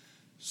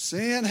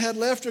 Sin had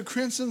left a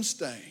crimson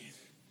stain.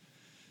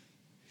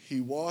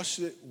 He washed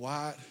it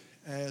white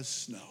as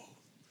snow.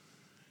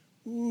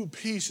 Ooh,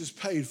 peace is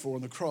paid for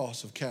on the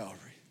cross of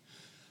Calvary.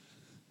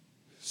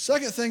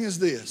 Second thing is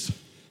this.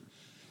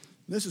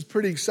 This is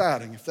pretty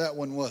exciting if that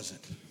one wasn't.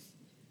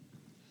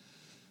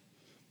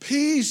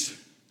 Peace,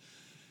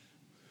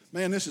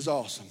 man, this is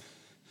awesome.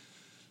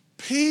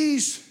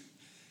 Peace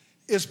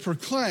is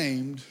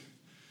proclaimed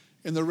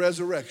in the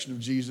resurrection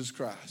of Jesus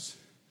Christ.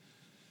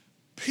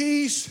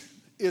 Peace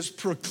is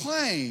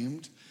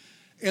proclaimed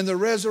in the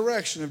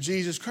resurrection of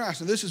Jesus Christ.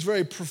 And this is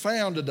very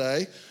profound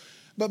today.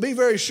 But be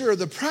very sure,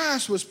 the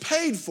price was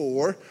paid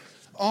for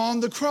on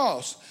the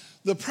cross.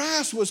 The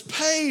price was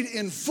paid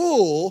in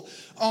full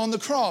on the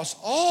cross.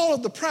 All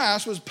of the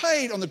price was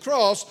paid on the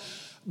cross,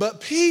 but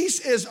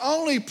peace is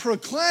only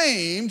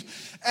proclaimed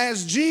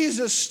as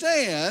Jesus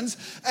stands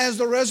as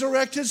the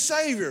resurrected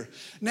Savior.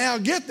 Now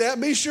get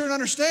that, be sure and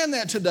understand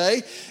that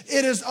today.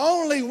 It is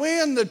only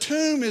when the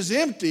tomb is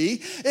empty,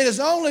 it is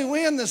only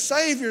when the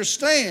Savior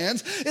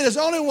stands, it is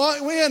only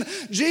when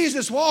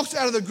Jesus walks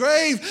out of the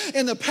grave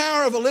in the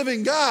power of a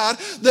living God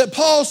that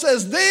Paul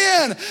says,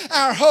 then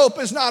our hope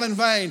is not in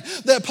vain.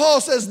 That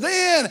Paul says,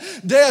 then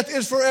death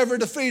is forever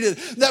defeated.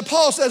 That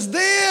Paul says,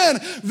 then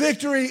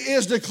victory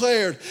is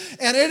declared.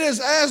 And it is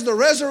as the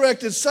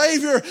resurrected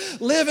Savior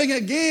living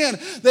again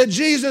that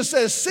Jesus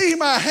says, see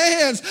my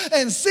hands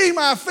and see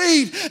my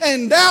feet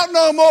and doubt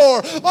no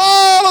more.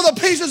 All of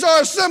the pieces are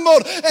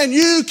assembled and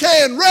you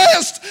can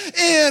rest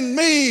in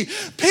me.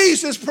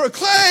 Peace is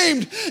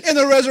proclaimed in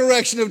the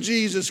resurrection of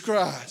Jesus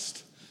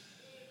Christ.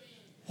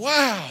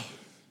 Wow.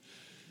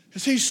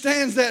 As he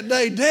stands that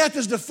day, death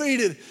is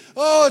defeated.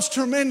 Oh, it's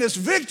tremendous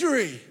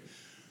victory.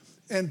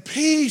 And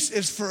peace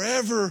is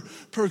forever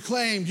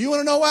proclaimed. You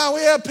want to know why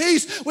we have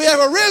peace? We have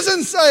a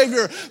risen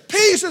Savior.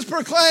 Peace is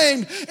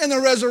proclaimed in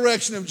the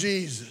resurrection of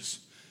Jesus.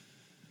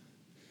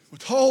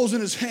 With holes in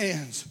his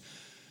hands,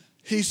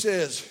 he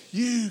says,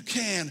 you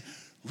can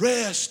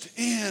rest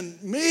in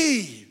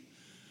me.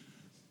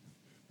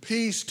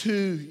 Peace to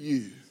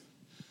you.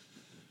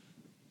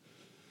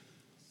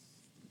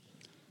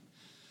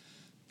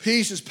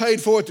 Peace is paid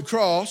for at the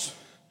cross.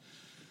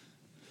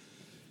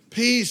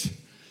 Peace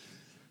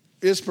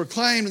is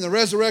proclaimed in the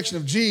resurrection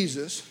of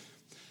Jesus.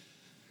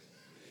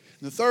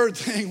 And the third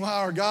thing why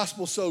our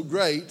gospel is so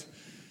great,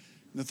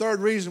 and the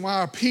third reason why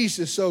our peace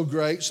is so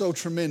great, so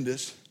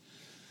tremendous,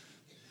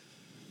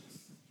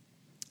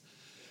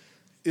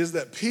 is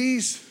that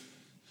peace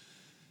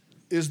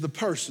is the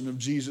person of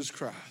Jesus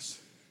Christ.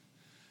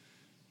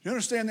 You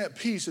understand that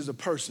peace is a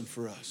person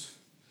for us?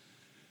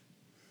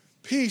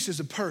 Peace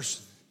is a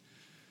person.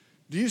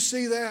 Do you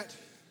see that?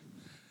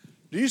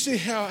 Do you see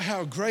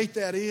how great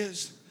that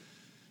is?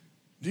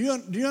 Do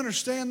you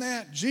understand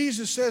that?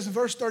 Jesus says in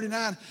verse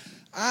 39,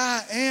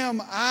 I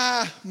am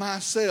I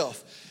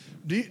myself.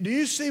 Do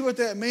you see what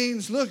that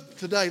means? Look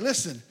today,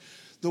 listen.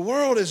 The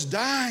world is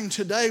dying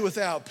today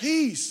without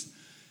peace.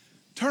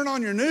 Turn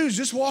on your news,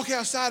 just walk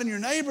outside in your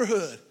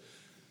neighborhood.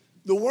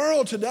 The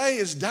world today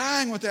is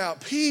dying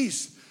without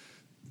peace.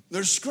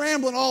 They're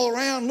scrambling all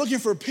around looking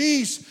for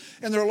peace,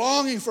 and they're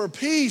longing for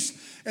peace.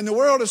 And the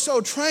world has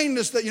so trained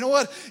us that, you know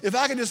what, if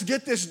I could just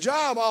get this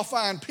job, I'll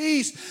find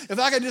peace. If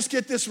I could just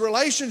get this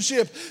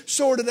relationship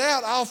sorted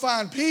out, I'll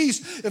find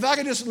peace. If I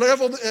could just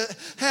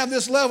have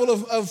this level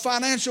of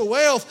financial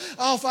wealth,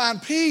 I'll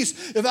find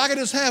peace. If I could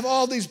just have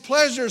all these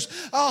pleasures,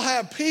 I'll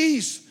have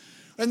peace.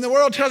 And the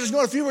world tells us, you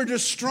know, if you were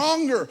just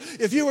stronger,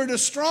 if you were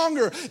just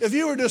smarter,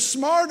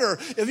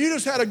 if you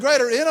just had a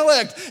greater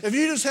intellect, if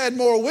you just had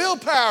more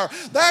willpower,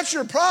 that's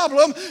your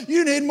problem.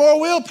 You need more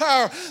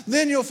willpower.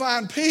 Then you'll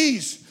find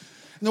peace.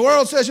 And the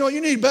world says, you know,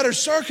 you need better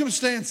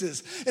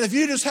circumstances. And if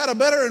you just had a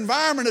better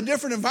environment, a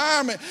different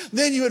environment,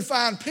 then you would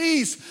find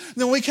peace. And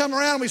then we come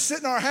around and we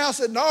sit in our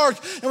house at dark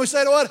and we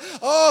say, what?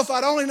 Oh, if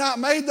I'd only not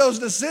made those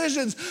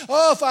decisions.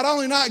 Oh, if I'd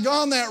only not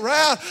gone that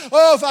route.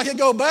 Oh, if I could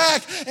go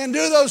back and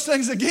do those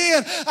things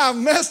again. I've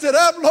messed it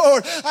up,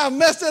 Lord. I've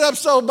messed it up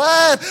so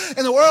bad.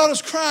 And the world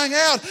is crying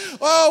out,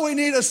 oh, we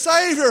need a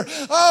Savior.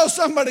 Oh,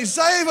 somebody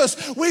save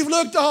us. We've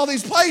looked all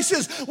these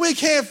places. We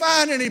can't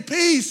find any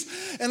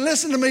peace. And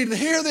listen to me, to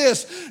hear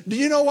this. Do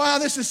you know why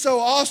this is so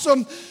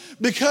awesome?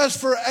 Because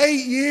for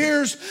 8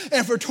 years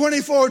and for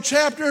 24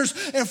 chapters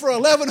and for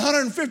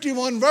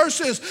 1,151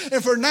 verses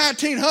and for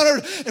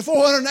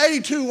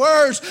 1,482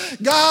 words,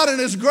 God in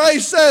His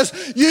grace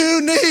says,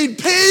 you need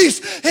peace.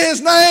 His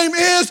name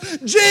is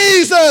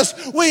Jesus.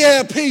 We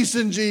have peace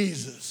in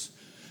Jesus.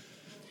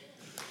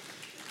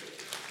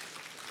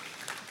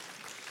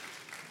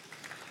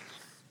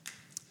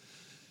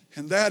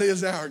 And that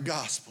is our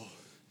gospel.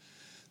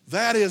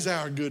 That is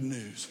our good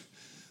news.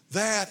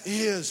 That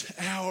is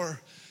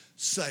our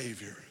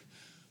Savior.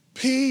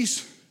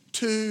 Peace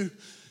to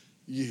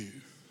you.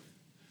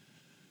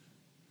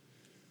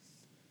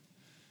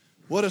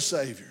 What a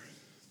Savior.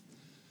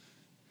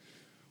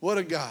 What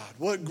a God.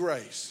 What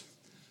grace.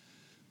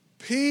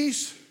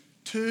 Peace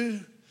to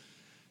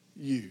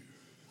you.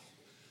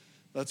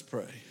 Let's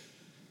pray.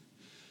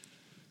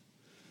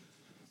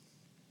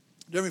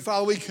 Dear Heavenly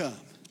Father, we come.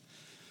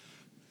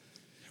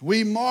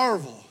 We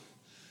marvel.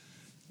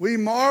 We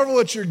marvel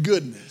at your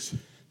goodness.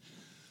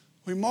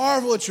 We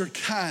marvel at your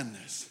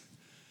kindness.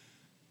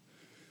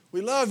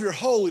 We love your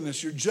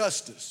holiness, your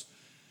justice.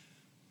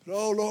 But,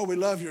 oh, Lord, we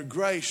love your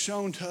grace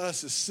shown to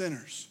us as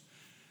sinners.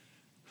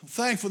 I'm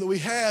thankful that we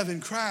have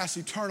in Christ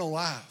eternal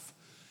life.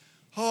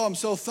 Oh, I'm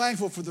so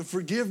thankful for the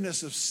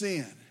forgiveness of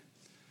sin.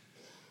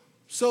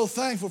 So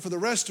thankful for the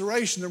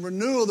restoration, the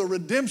renewal, the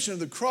redemption of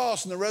the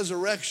cross and the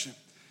resurrection.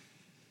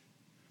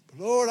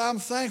 But, Lord, I'm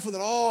thankful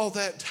that all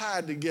that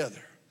tied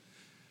together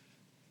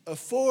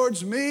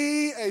affords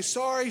me, a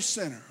sorry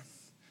sinner,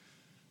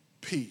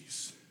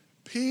 peace.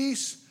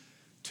 Peace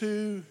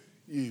to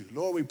you.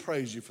 Lord, we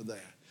praise you for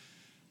that.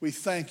 We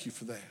thank you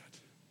for that.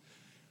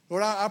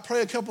 Lord, I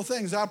pray a couple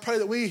things. I pray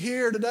that we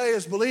here today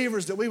as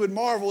believers, that we would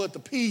marvel at the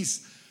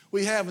peace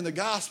we have in the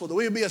gospel, that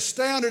we would be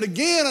astounded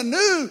again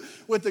anew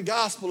with the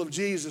gospel of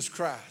Jesus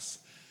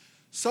Christ.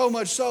 So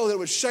much so that it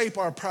would shape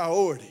our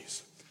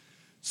priorities.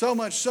 So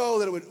much so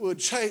that it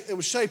would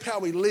shape how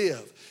we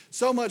live.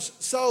 So much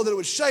so that it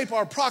would shape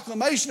our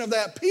proclamation of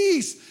that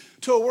peace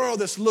to a world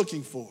that's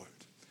looking for it.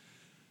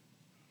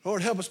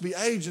 Lord, help us be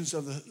agents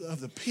of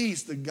the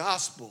peace, the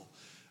gospel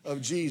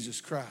of Jesus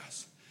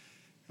Christ.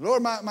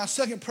 Lord, my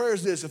second prayer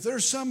is this. If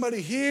there's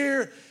somebody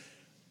here and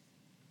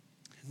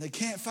they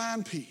can't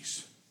find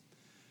peace,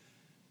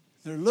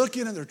 they're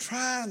looking and they're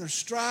trying and they're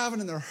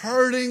striving and they're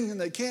hurting and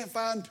they can't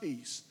find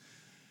peace,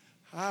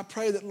 I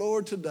pray that,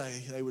 Lord,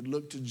 today they would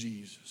look to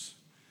Jesus.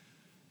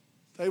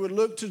 They would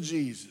look to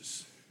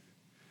Jesus.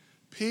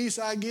 Peace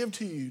I give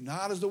to you,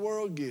 not as the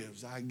world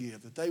gives, I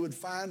give. That they would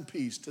find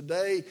peace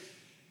today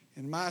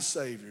in my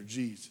Savior,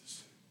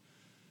 Jesus.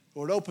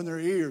 Lord, open their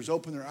ears,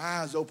 open their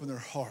eyes, open their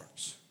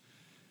hearts.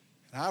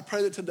 And I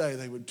pray that today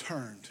they would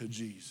turn to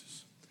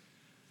Jesus.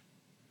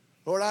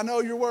 Lord, I know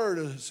your word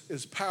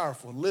is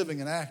powerful and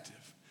living and active.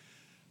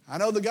 I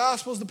know the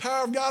gospel is the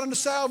power of God unto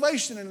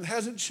salvation, and it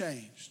hasn't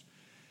changed.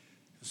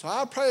 So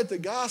I pray that the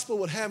gospel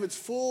would have its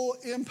full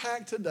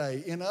impact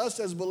today in us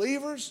as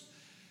believers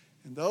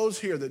and those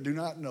here that do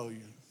not know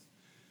you.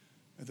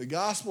 That the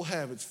gospel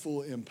have its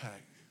full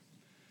impact.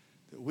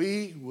 That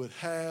we would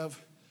have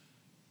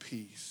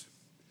peace.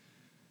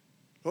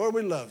 Lord,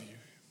 we love you.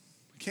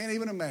 We can't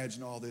even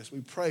imagine all this.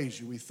 We praise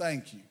you. We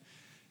thank you.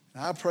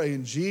 And I pray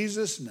in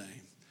Jesus'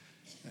 name,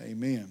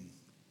 amen.